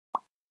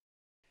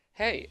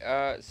Hey,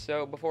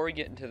 so before we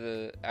get into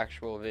the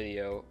actual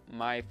video,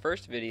 my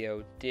first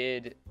video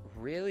did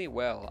really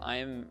well.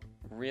 I'm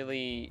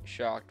really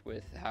shocked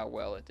with how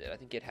well it did. I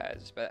think it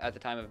has, but at the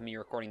time of me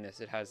recording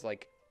this, it has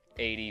like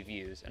 80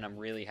 views, and I'm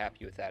really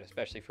happy with that,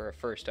 especially for a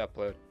first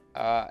upload.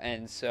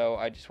 And so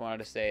I just wanted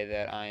to say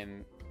that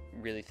I'm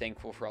really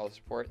thankful for all the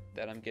support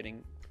that I'm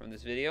getting from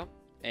this video.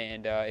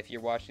 And if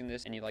you're watching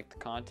this and you like the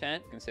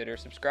content, consider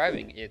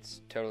subscribing.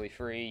 It's totally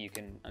free. You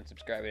can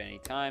unsubscribe at any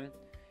time.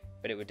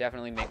 But it would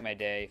definitely make my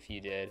day if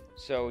you did.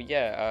 So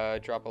yeah,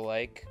 drop a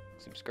like,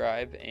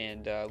 subscribe,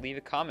 and leave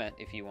a comment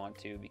if you want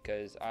to,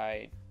 because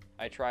I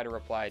try to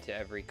reply to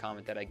every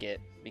comment that I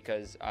get,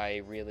 because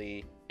I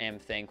really am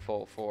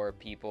thankful for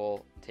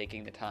people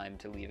taking the time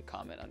to leave a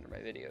comment under my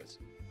videos.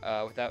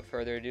 Without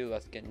further ado,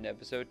 let's get into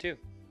episode 2.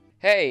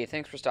 Hey,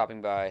 thanks for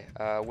stopping by.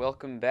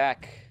 Welcome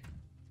back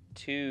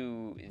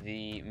to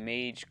the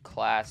Mage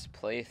class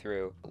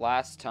playthrough.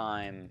 Last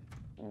time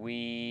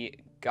we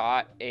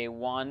got a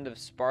Wand of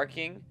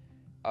Sparking,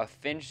 a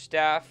Finch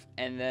Staff,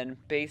 and then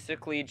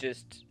basically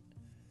just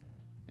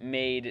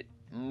made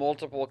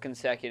multiple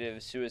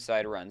consecutive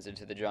suicide runs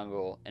into the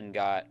jungle and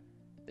got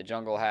the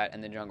jungle hat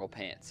and the jungle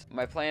pants.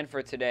 My plan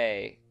for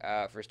today,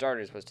 for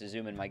starters, was to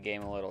zoom in my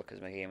game a little,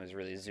 because my game was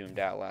really zoomed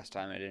out last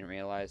time. I didn't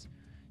realize.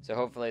 So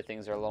hopefully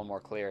things are a little more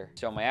clear.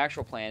 So my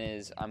actual plan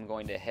is I'm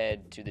going to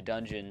head to the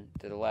dungeon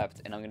to the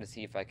left, and I'm going to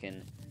see if I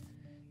can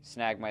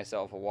snag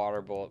myself a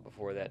water bolt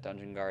before that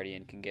dungeon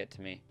guardian can get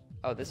to me.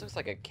 Oh, this looks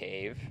like a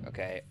cave.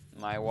 Okay,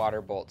 my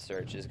water bolt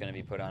search is going to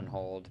be put on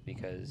hold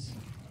because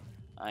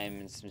I'm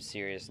in some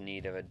serious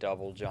need of a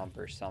double jump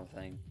or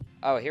something.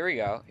 Oh, here we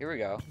go. Here we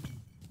go.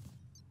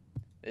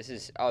 This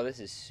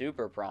is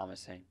super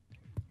promising.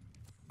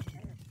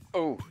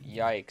 Oh,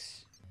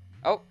 yikes.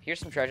 Oh, here's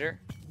some treasure.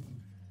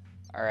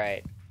 All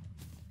right.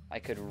 I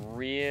could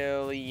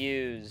really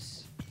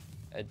use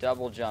a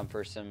double jump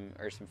or some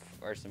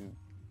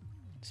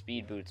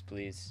speed boots,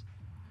 please.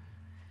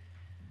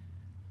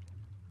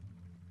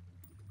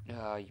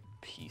 Oh, you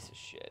piece of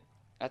shit.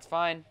 That's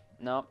fine.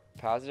 No,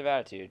 positive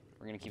attitude.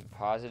 We're gonna keep it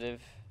positive.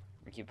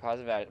 We're gonna keep a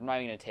positive attitude. I'm not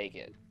even gonna take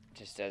it,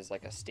 just as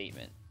like a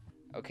statement.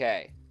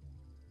 Okay.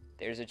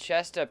 There's a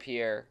chest up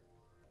here.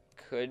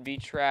 Could be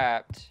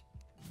trapped.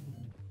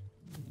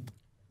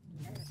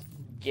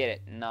 Get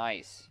it.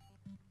 Nice.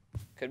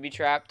 Could be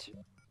trapped.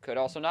 Could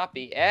also not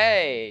be.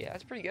 Hey!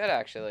 That's pretty good,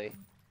 actually.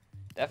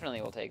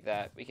 Definitely will take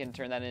that. We can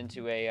turn that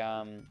into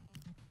a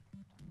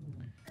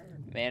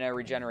mana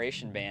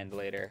regeneration band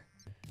later.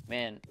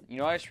 Man, you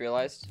know what I just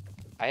realized?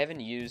 I haven't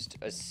used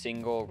a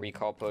single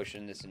recall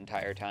potion this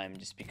entire time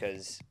just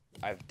because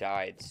I've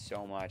died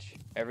so much.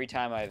 Every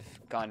time I've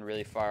gone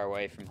really far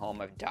away from home,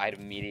 I've died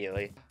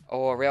immediately.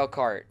 Oh, a rail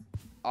cart.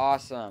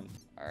 Awesome.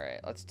 Alright,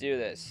 let's do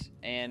this.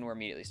 And we're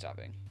immediately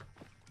stopping.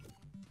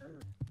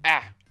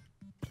 Ah!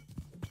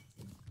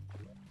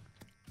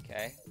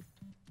 Okay.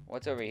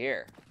 What's over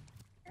here?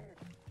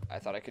 I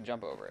thought I could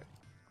jump over it.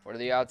 What are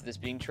the odds of this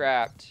being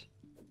trapped?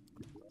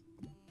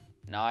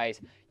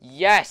 Nice.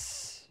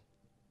 Yes!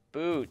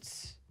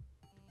 Boots.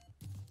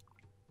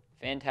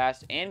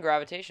 Fantastic. And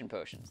gravitation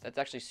potions. That's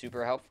actually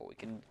super helpful. We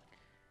can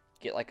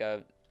get like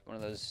one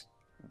of those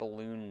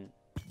balloon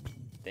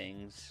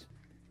things.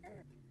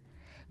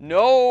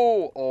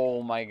 No!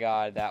 Oh my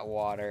god, that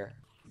water.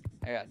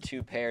 I got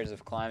 2 pairs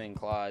of climbing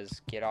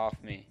claws. Get off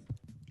me.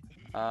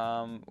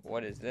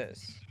 What is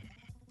this?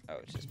 Oh,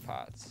 it's just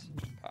pots.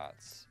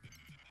 Pots.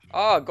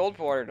 Oh, gold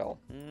portal.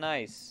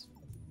 Nice.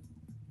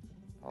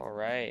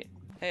 Alright.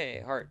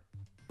 Hey, heart.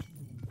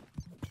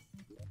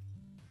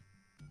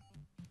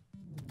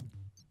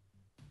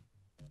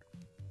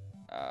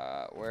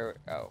 Where?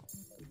 Oh.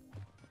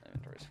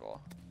 Inventory's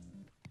full.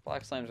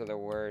 Black slimes are the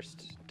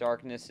worst.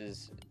 Darkness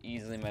is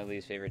easily my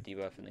least favorite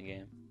debuff in the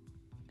game.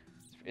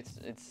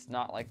 It's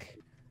not like...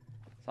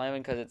 It's not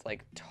even because it's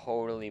like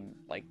totally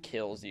like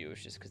kills you.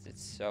 It's just because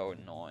it's so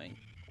annoying.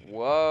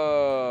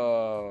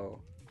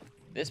 Whoa.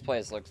 This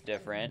place looks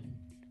different.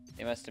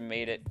 They must have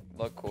made it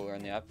look cooler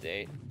in the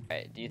update.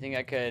 Alright, do you think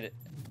I could,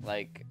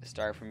 like,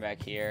 start from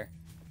back here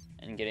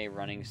and get a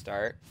running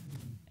start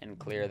and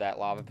clear that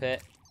lava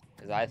pit?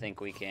 Because I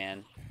think we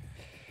can.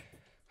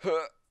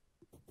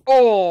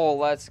 Oh,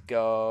 let's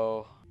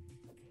go.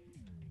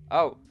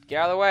 Oh,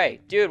 get out of the way.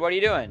 Dude, what are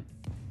you doing?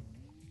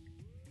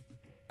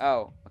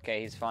 Oh,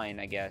 okay, he's fine,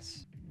 I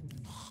guess.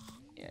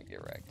 Yeah,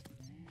 get wrecked.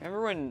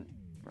 Remember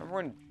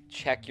when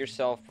check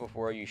yourself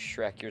before you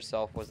Shrek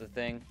yourself was a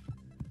thing?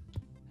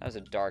 That was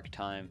a dark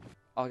time.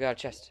 Oh, I got a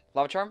chest.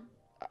 Lava charm?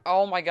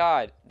 Oh my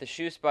god. The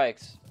shoe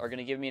spikes are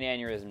gonna give me an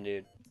aneurysm,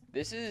 dude.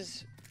 This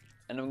is,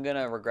 and I'm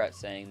gonna regret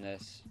saying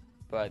this,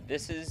 but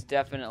this is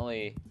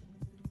definitely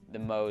the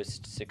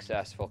most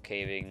successful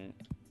caving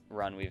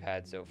run we've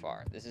had so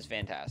far. This is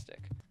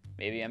fantastic.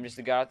 Maybe I'm just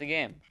a god at the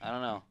game. I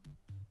don't know.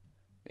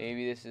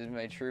 Maybe this is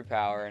my true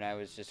power and I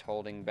was just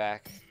holding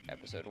back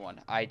episode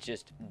 1. I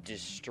just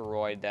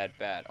destroyed that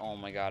bat. Oh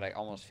my god, I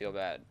almost feel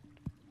bad.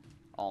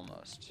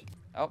 Almost.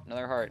 Oh,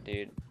 another heart,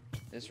 dude.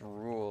 This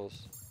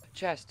rules.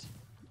 Chest.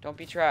 Don't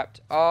be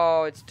trapped.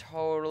 Oh, it's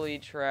totally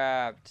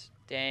trapped.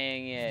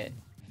 Dang it.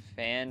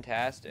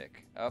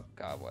 Fantastic. Oh,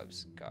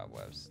 cobwebs,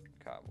 cobwebs,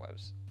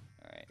 cobwebs.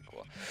 Alright,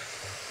 cool.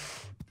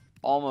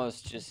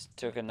 Almost just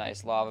took a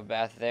nice lava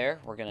bath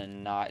there. We're gonna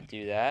not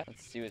do that.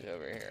 Let's see what's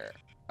over here.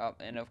 Oh,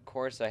 and of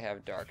course I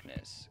have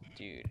darkness.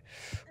 Dude.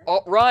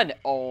 Oh, run!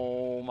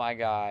 Oh my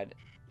god.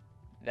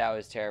 That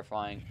was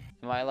terrifying.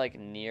 Am I, like,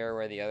 near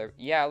where the other...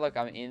 Yeah, look,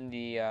 I'm in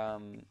the,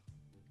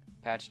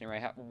 patch near my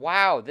house.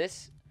 Wow,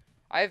 this...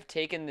 I've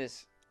taken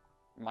this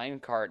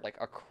minecart, like,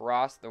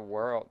 across the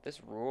world.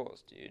 This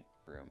rules, dude.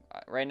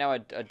 Right now,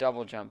 a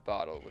double jump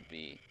bottle would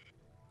be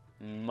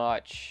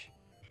much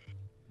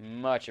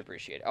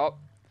appreciated. Oh.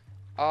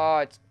 Oh,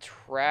 it's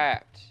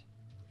trapped.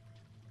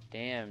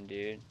 Damn,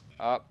 dude.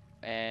 Up.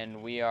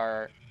 And we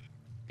are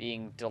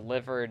being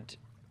delivered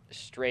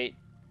straight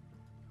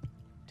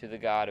to the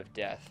god of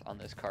death on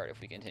this cart if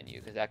we continue,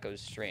 because that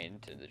goes straight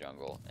into the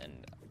jungle,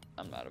 and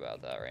I'm not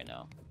about that right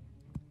now.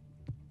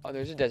 Oh,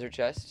 there's a desert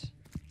chest.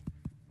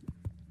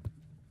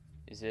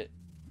 Is it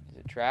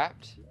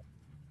trapped?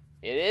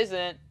 It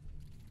isn't.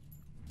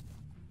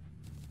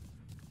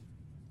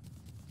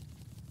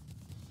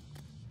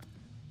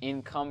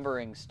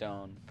 Encumbering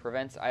stone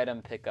prevents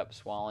item pickup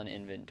swollen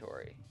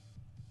inventory.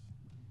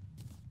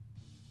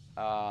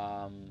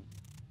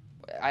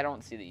 I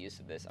don't see the use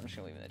of this. I'm just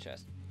gonna leave it in the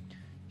chest.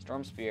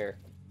 Storm spear.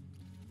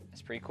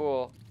 It's pretty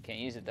cool. Can't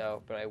use it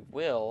though, but I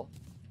will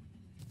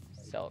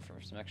sell it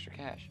for some extra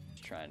cash.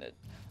 Just trying to.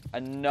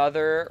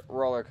 Another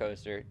roller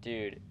coaster,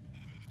 dude.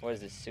 What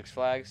is this? Six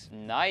Flags?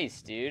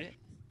 Nice, dude.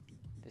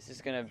 This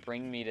is gonna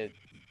bring me to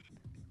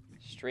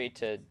straight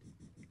to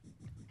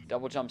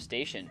double jump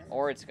station,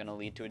 or it's gonna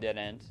lead to a dead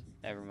end.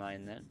 Never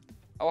mind then.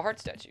 Oh, a heart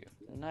statue.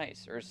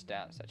 Nice. Or a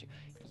statue.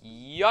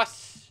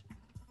 Yes.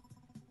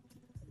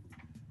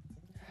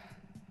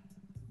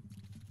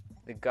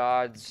 The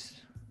gods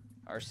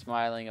are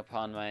smiling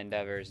upon my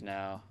endeavors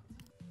now.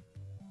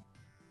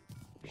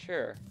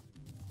 Sure.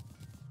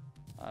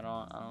 I don't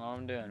know what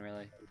I'm doing,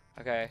 really.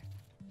 Okay.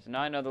 So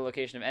now I know the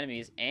location of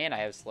enemies, and I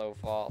have slow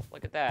fall.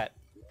 Look at that.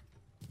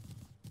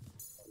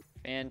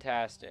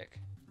 Fantastic.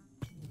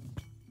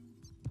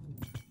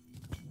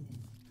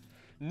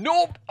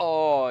 Nope!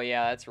 Oh,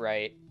 yeah, that's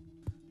right.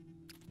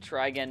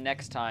 Try again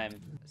next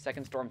time.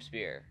 Second storm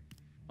spear.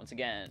 Once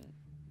again.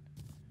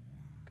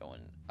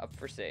 Going up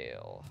for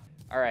sale.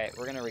 Alright,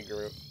 we're gonna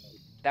regroup.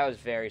 That was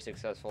very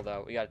successful,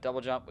 though. We got double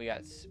jump. We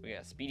got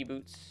speedy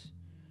boots.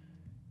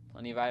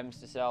 Plenty of items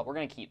to sell. We're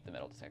gonna keep the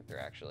metal detector,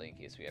 actually, in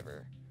case we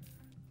ever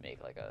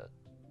make, like, a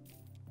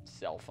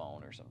cell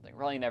phone or something.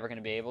 Probably never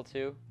gonna be able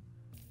to.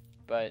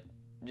 But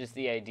just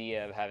the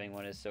idea of having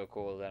one is so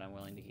cool that I'm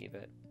willing to keep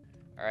it.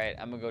 Alright,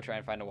 I'm gonna go try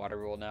and find a water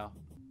rule now.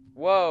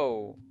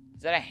 Whoa!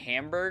 Is that a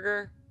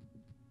hamburger?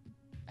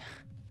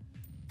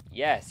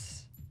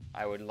 Yes.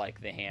 I would like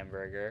the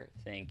hamburger.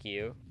 Thank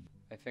you.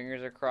 My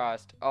fingers are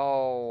crossed.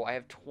 Oh, I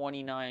have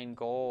 29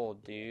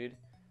 gold, dude.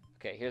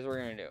 Okay, here's what we're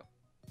gonna do.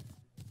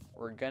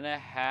 We're gonna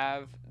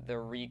have the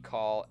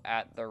recall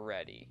at the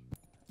ready.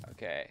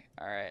 Okay,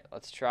 alright,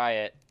 let's try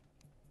it.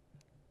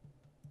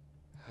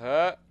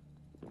 Huh?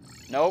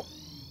 Nope.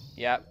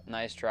 Yep,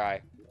 nice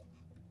try.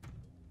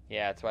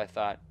 Yeah, that's what I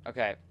thought.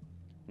 Okay.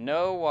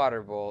 No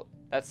water bolt.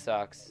 That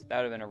sucks. That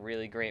would have been a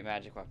really great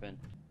magic weapon.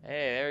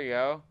 Hey, there you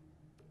go.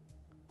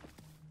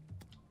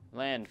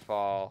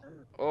 Landfall.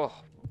 Oh,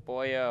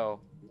 boyo.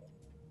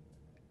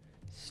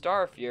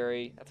 Star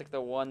Fury. That's like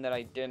the one that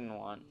I didn't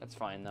want. That's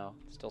fine, though.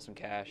 Still some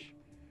cash.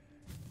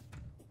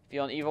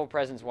 Feel an evil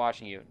presence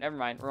watching you. Never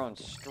mind. We're going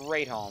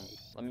straight home.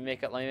 Let me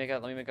make a hook.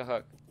 Let me make a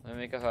hook. Let me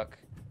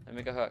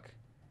make a hook.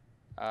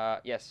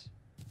 Yes.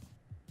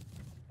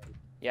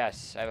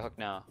 Yes, I have a hook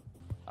now.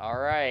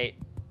 Alright.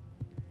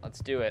 Let's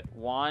do it.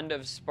 Wand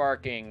of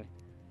Sparking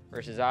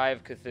versus Eye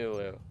of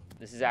Cthulhu.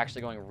 This is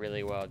actually going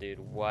really well, dude.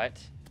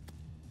 What?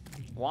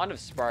 Wand of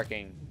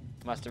Sparking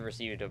must have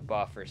received a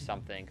buff or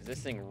something, because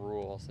this thing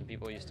rules, and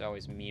people used to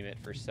always meme it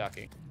for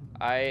sucking.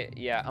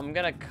 Yeah, I'm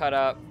gonna cut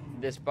up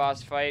this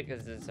boss fight,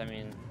 because it's, I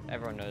mean,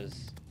 everyone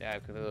knows the Eye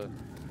of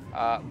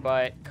Cthulhu.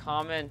 But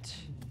comment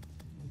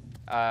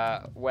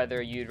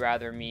whether you'd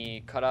rather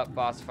me cut up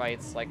boss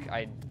fights like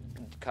I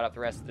cut up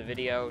the rest of the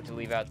video to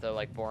leave out the,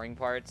 like, boring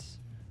parts,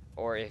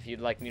 or if you'd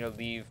like me to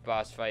leave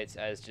boss fights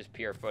as just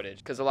pure footage,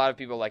 because a lot of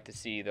people like to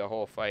see the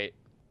whole fight.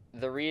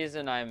 The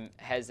reason I'm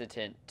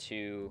hesitant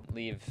to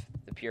leave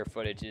the pure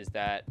footage is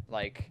that,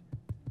 like,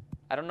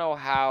 I don't know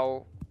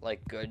how,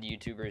 like, good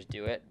YouTubers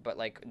do it, but,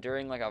 like,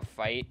 during, like, a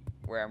fight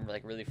where I'm,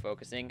 like, really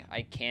focusing,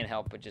 I can't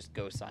help but just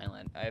go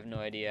silent. I have no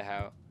idea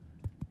how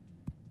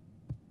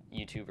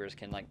YouTubers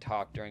can, like,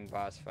 talk during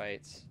boss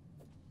fights.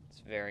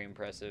 It's very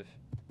impressive.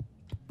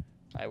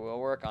 I will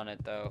work on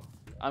it, though.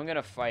 I'm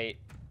gonna fight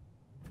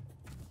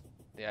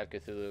the Eye of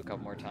Cthulhu a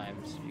couple more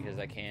times because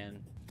I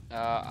can.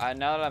 Now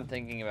that I'm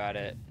thinking about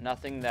it,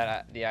 nothing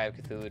that the Eye of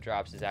Cthulhu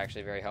drops is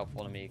actually very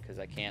helpful to me because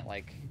I can't,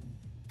 like,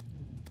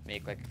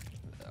 make, like,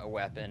 a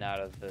weapon out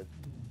of the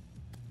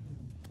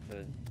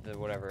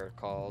whatever it's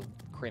called,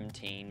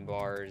 Crimtane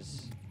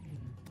bars.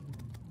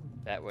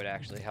 That would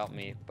actually help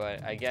me,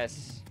 but I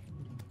guess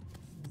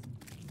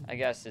I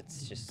guess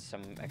it's just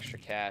some extra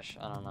cash.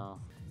 I don't know.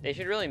 They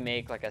should really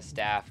make like a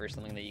staff or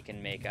something that you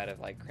can make out of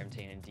like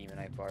Crimtane and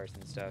Demonite bars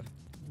and stuff.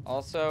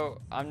 Also,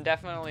 I'm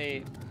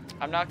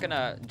not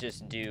gonna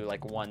just do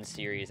like one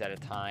series at a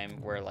time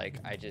where like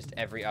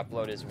every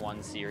upload is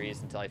one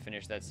series until I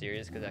finish that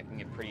series, because that can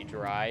get pretty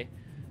dry.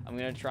 I'm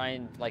gonna try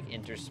and like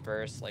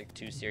intersperse like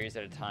 2 series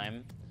at a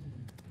time.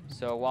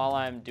 So while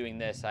I'm doing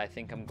this, I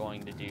think I'm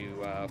going to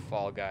do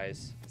Fall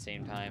Guys at the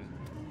same time.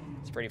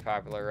 It's pretty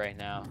popular right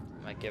now.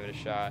 Might give it a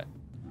shot.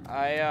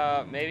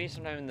 Maybe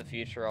sometime in the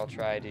future I'll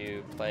try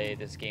to play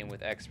this game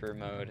with expert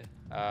mode.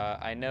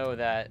 I know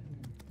that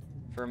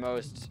for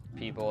most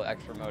people,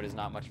 expert mode is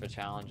not much of a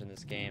challenge in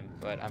this game,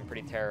 but I'm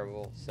pretty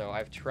terrible. So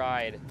I've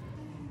tried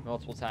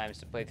multiple times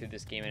to play through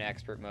this game in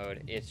expert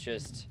mode. It's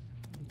just,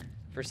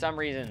 for some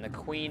reason, the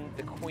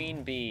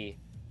queen bee,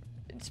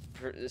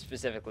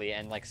 specifically,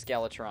 and like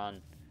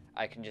Skeletron,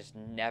 I can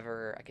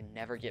never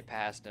get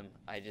past them.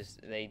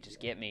 They just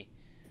get me.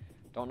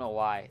 Don't know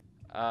why.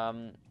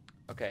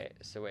 Okay,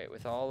 so wait,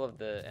 with all of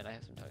the, and I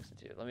have some tungsten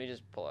too. Let me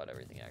just pull out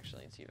everything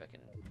actually and see if I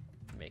can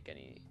make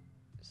any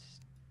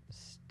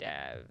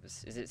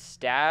staves. Is it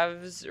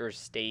staves or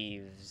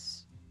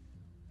staves?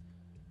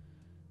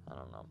 I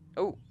don't know.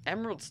 Oh,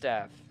 emerald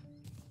staff.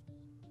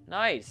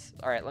 Nice.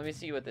 All right, let me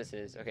see what this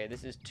is. Okay,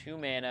 this is 2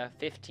 mana,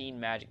 15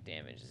 magic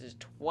damage. This is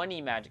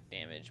 20 magic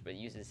damage, but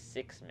uses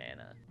 6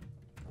 mana.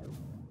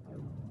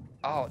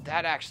 Oh,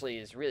 that actually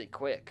is really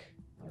quick.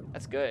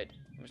 That's good.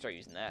 I'm gonna start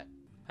using that.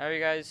 How are you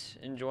guys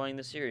enjoying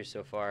the series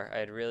so far?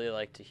 I'd really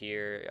like to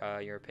hear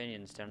your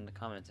opinions down in the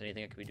comments.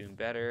 Anything I could be doing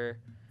better?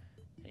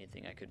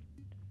 Anything I could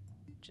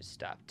just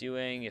stop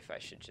doing? If I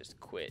should just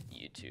quit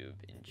YouTube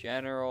in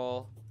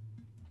general?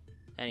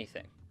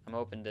 Anything. I'm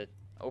open to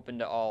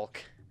all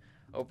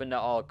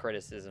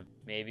criticism.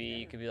 Maybe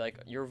you could be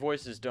like, your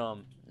voice is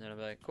dumb, and I'll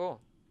be like,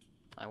 cool,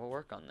 I will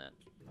work on that.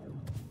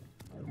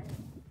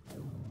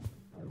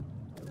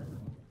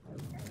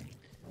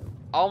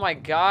 Oh my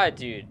god,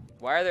 dude.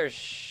 Why are there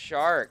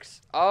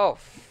sharks? Oh,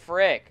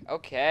 frick.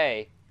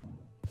 Okay.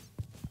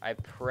 I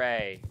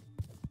pray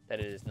that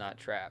it is not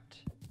trapped.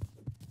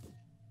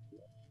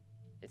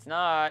 It's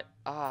not.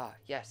 Ah,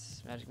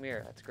 yes. Magic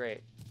mirror. That's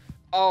great.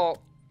 Oh,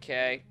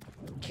 okay.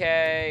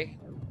 Okay.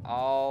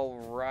 All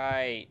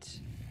right.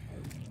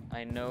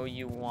 I know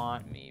you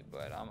want me,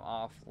 but I'm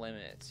off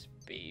limits,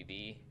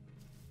 baby.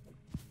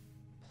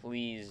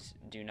 Please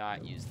do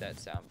not use that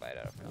soundbite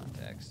out of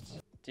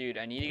context. Dude,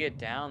 I need to get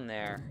down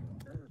there.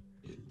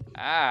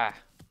 Ah,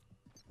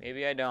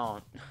 maybe I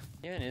don't.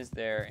 What even is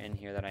there in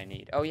here that I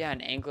need? Oh yeah, an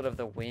anklet of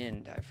the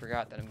wind. I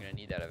forgot that I'm gonna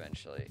need that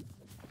eventually.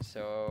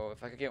 So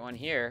if I could get one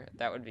here,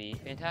 that would be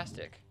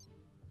fantastic.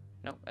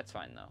 Nope, that's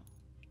fine though.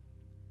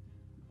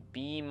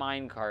 B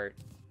minecart.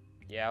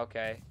 Yeah,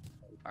 okay.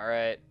 All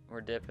right,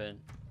 we're dipping.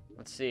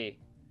 Let's see.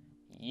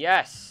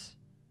 Yes!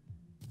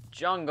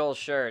 Jungle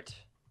shirt.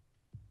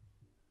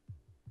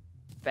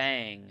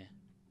 Bang.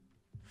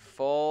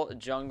 Full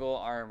jungle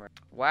armor.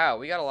 Wow,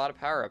 we got a lot of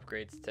power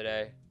upgrades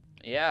today.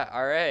 Yeah,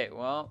 all right.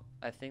 Well,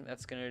 I think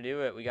that's gonna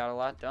do it. We got a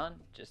lot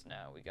done just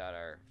now. We got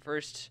our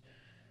first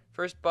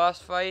boss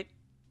fight.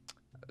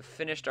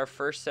 Finished our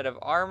first set of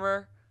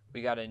armor.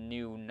 We got a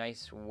new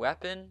nice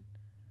weapon.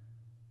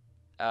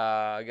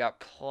 Got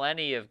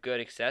plenty of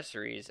good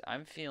accessories.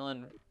 I'm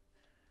feeling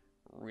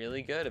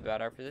really good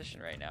about our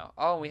position right now.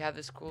 Oh, we have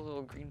this cool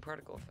little green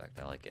particle effect.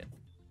 I like it.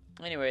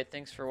 Anyway,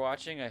 thanks for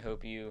watching. I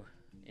hope you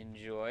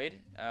enjoyed.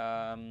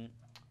 And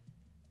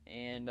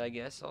I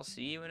guess I'll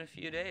see you in a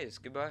few days.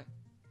 Goodbye.